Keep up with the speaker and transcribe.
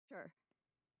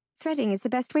Threading is the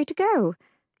best way to go.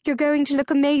 You're going to look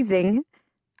amazing.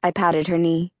 I patted her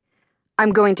knee.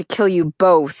 I'm going to kill you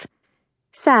both.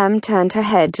 Sam turned her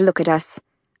head to look at us.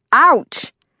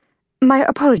 Ouch! My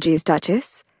apologies,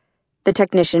 Duchess. The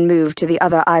technician moved to the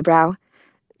other eyebrow.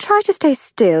 Try to stay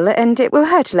still and it will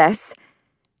hurt less.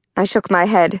 I shook my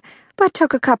head, but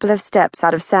took a couple of steps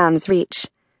out of Sam's reach.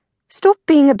 Stop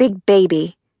being a big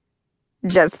baby.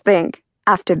 Just think,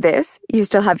 after this, you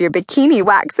still have your bikini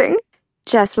waxing.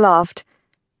 Jess laughed.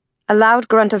 A loud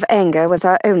grunt of anger was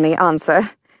our only answer.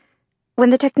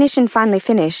 When the technician finally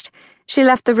finished, she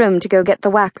left the room to go get the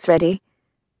wax ready.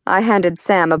 I handed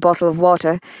Sam a bottle of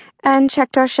water and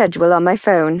checked our schedule on my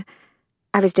phone.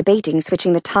 I was debating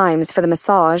switching the times for the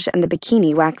massage and the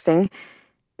bikini waxing.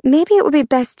 Maybe it would be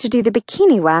best to do the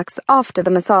bikini wax after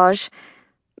the massage.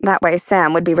 That way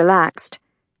Sam would be relaxed.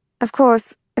 Of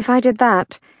course, if I did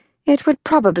that, it would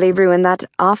probably ruin that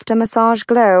after-massage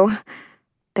glow.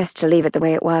 Best to leave it the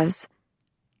way it was.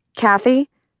 Kathy,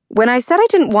 when I said I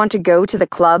didn't want to go to the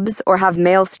clubs or have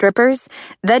male strippers,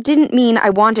 that didn't mean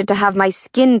I wanted to have my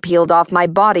skin peeled off my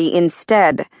body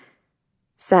instead.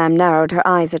 Sam narrowed her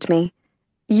eyes at me.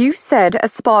 You said a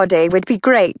spa day would be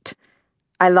great.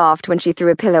 I laughed when she threw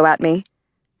a pillow at me.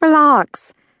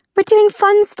 Relax. We're doing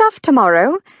fun stuff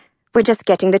tomorrow. We're just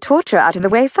getting the torture out of the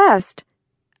way first.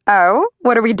 Oh,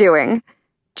 what are we doing?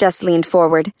 Jess leaned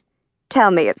forward. Tell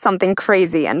me it's something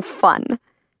crazy and fun.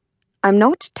 I'm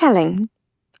not telling.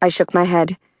 I shook my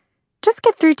head. Just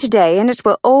get through today and it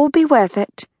will all be worth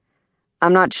it.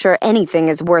 I'm not sure anything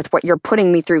is worth what you're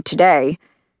putting me through today.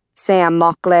 Sam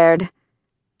mock glared.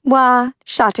 Wah,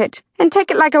 shut it, and take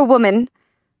it like a woman.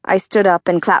 I stood up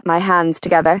and clapped my hands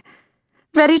together.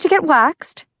 Ready to get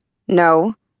waxed?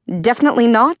 No, definitely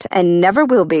not and never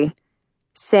will be.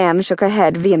 Sam shook her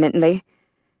head vehemently.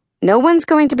 No one's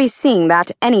going to be seeing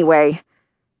that anyway.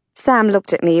 Sam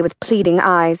looked at me with pleading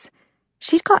eyes.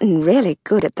 She'd gotten really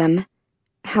good at them.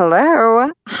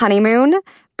 Hello, honeymoon,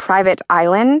 private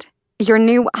island, your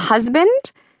new husband?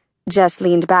 Jess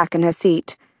leaned back in her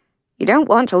seat. You don't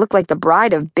want to look like the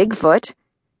bride of Bigfoot.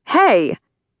 Hey!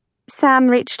 Sam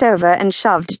reached over and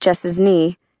shoved Jess's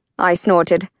knee. I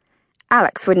snorted.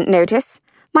 Alex wouldn't notice.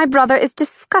 My brother is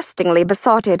disgustingly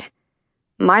besotted.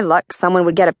 My luck, someone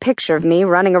would get a picture of me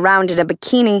running around in a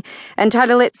bikini and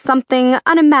title it something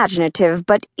unimaginative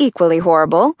but equally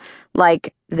horrible,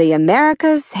 like The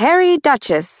America's Hairy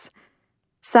Duchess.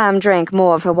 Sam drank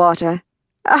more of her water.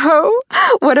 Oh,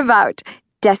 what about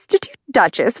Destitute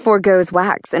Duchess forgoes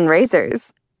wax and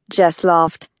razors? Jess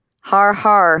laughed. Har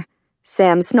har,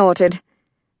 Sam snorted.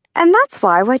 And that's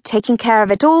why we're taking care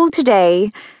of it all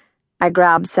today. I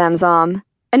grabbed Sam's arm.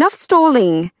 Enough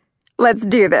stalling. Let's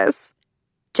do this.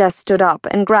 Jess stood up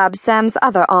and grabbed Sam's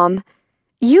other arm.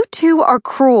 You two are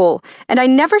cruel, and I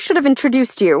never should have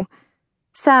introduced you.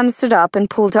 Sam stood up and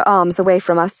pulled her arms away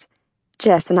from us.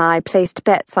 Jess and I placed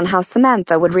bets on how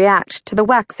Samantha would react to the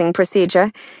waxing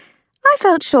procedure. I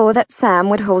felt sure that Sam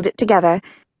would hold it together,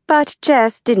 but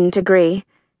Jess didn't agree.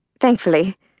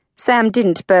 Thankfully, Sam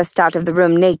didn't burst out of the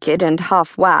room naked and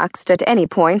half-waxed at any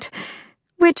point,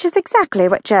 which is exactly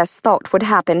what Jess thought would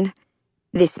happen.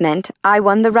 This meant I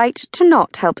won the right to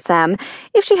not help Sam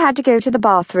if she had to go to the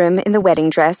bathroom in the wedding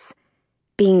dress.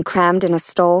 Being crammed in a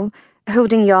stall,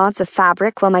 holding yards of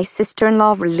fabric while my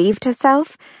sister-in-law relieved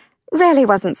herself, really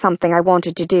wasn't something I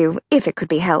wanted to do if it could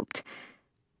be helped.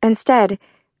 Instead,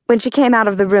 when she came out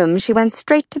of the room, she went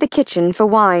straight to the kitchen for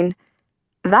wine.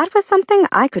 That was something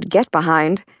I could get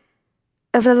behind.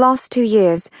 Over the last 2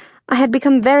 years, I had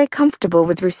become very comfortable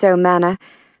with Rousseau Manor,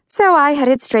 so I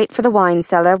headed straight for the wine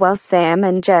cellar while Sam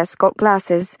and Jess got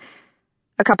glasses.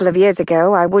 A couple of years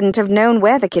ago, I wouldn't have known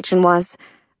where the kitchen was,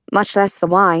 much less the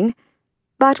wine.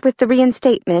 But with the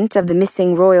reinstatement of the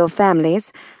missing royal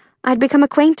families, I'd become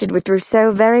acquainted with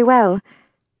Rousseau very well.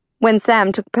 When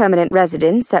Sam took permanent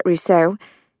residence at Rousseau,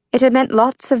 it had meant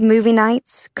lots of movie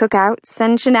nights, cookouts,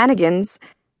 and shenanigans.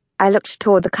 I looked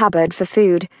toward the cupboard for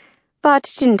food,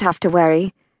 but didn't have to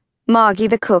worry. Margie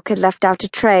the cook had left out a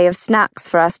tray of snacks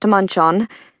for us to munch on.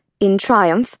 In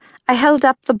triumph, I held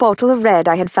up the bottle of red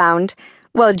I had found,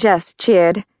 while Jess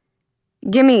cheered.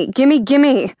 Gimme, gimme,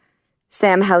 gimme!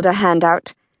 Sam held her hand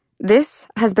out. This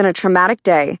has been a traumatic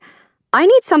day. I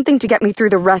need something to get me through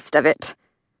the rest of it.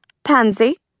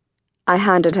 Pansy? I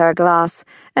handed her a glass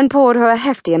and poured her a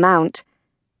hefty amount.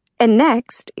 And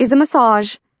next is a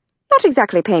massage. Not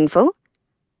exactly painful.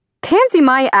 Pansy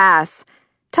my ass!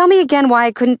 Tell me again why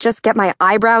I couldn't just get my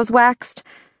eyebrows waxed.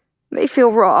 They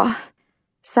feel raw.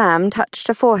 Sam touched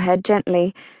her forehead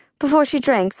gently before she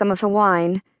drank some of her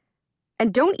wine.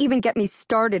 And don't even get me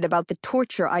started about the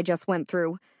torture I just went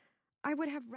through. I would have